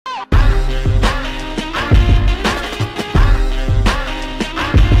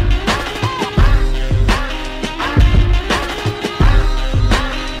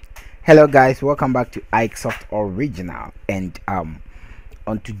Hello guys, welcome back to iCsoft Original, and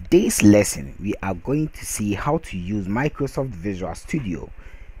on today's lesson we are going to see how to use Microsoft Visual Studio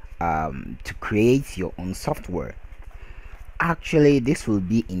to create your own software. Actually, this will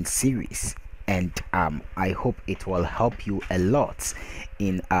be in series, and I hope it will help you a lot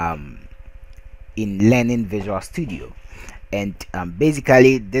in learning Visual Studio. And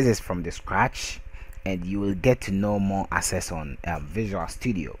basically this is from the scratch, and you will get to know more access on Visual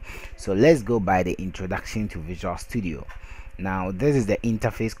Studio. So let's go by the introduction to Visual Studio. Now this is the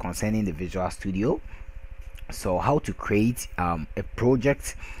interface concerning the Visual Studio. So how to create a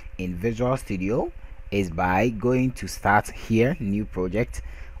project in Visual Studio is by going to start here, new project,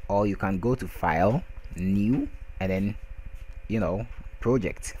 or you can go to file, new, and then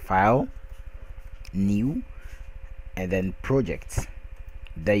project, file, new, and then project.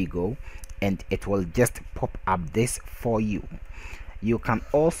 There you go, and it will just pop up this for you. You can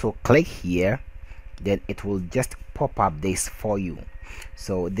also click here, then it will just pop up this for you.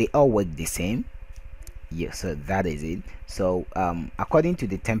 So they all work the same. Yeah, so that is it. So according to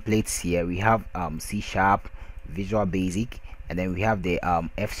the templates here, we have C#, Visual Basic, and then we have the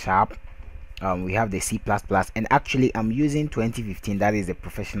F#, we have the C++, and actually I'm using 2015, that is the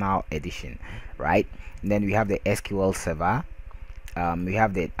professional edition, right? And then we have the SQL Server, we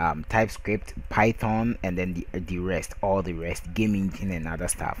have the TypeScript, Python, and then the rest, all the rest, game engine and other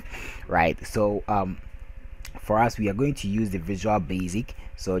stuff, right? So for us, we are going to use the Visual Basic.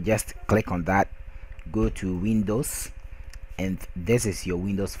 So just click on that, go to Windows, and this is your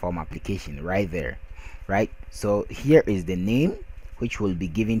Windows Form application right there, right? So here is the name which will be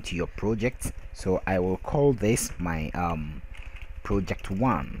given to your project. So I will call this my project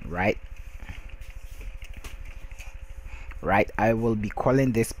 1, right? I will be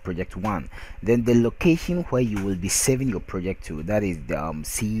calling this project 1. Then the location where you will be saving your project to, that is the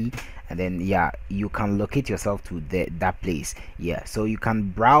C, and then yeah, you can locate yourself to that place. Yeah, so you can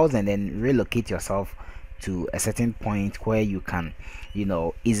browse and then relocate yourself to a certain point where you can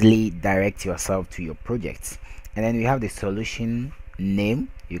easily direct yourself to your projects. And then we have the solution name.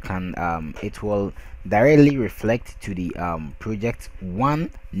 You can it will directly reflect to the project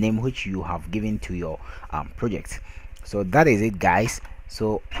 1 name which you have given to your project. So that is it, guys.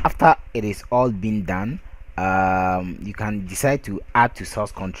 So after it is all been done, you can decide to add to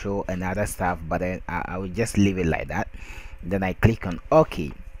source control and other stuff, but then I will just leave it like that. Then I click on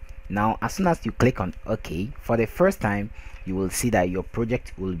OK. Now as soon as you click on OK, for the first time you will see that your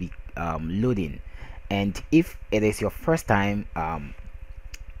project will be loading. And if it is your first time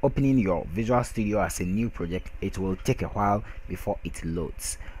opening your Visual Studio as a new project, it will take a while before it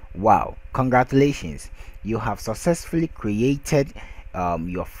loads. Wow, congratulations, you have successfully created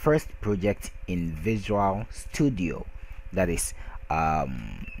your first project in Visual Studio, that is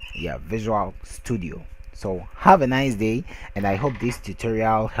Visual Studio. So have a nice day, and I hope this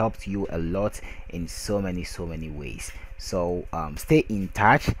tutorial helped you a lot in so many ways. So stay in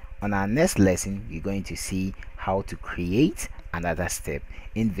touch. On our next lesson, we're going to see how to create another step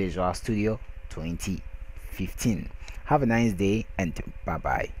in Visual Studio 2015. Have a nice day, and bye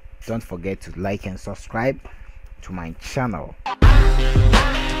bye. Don't forget to like and subscribe to my channel.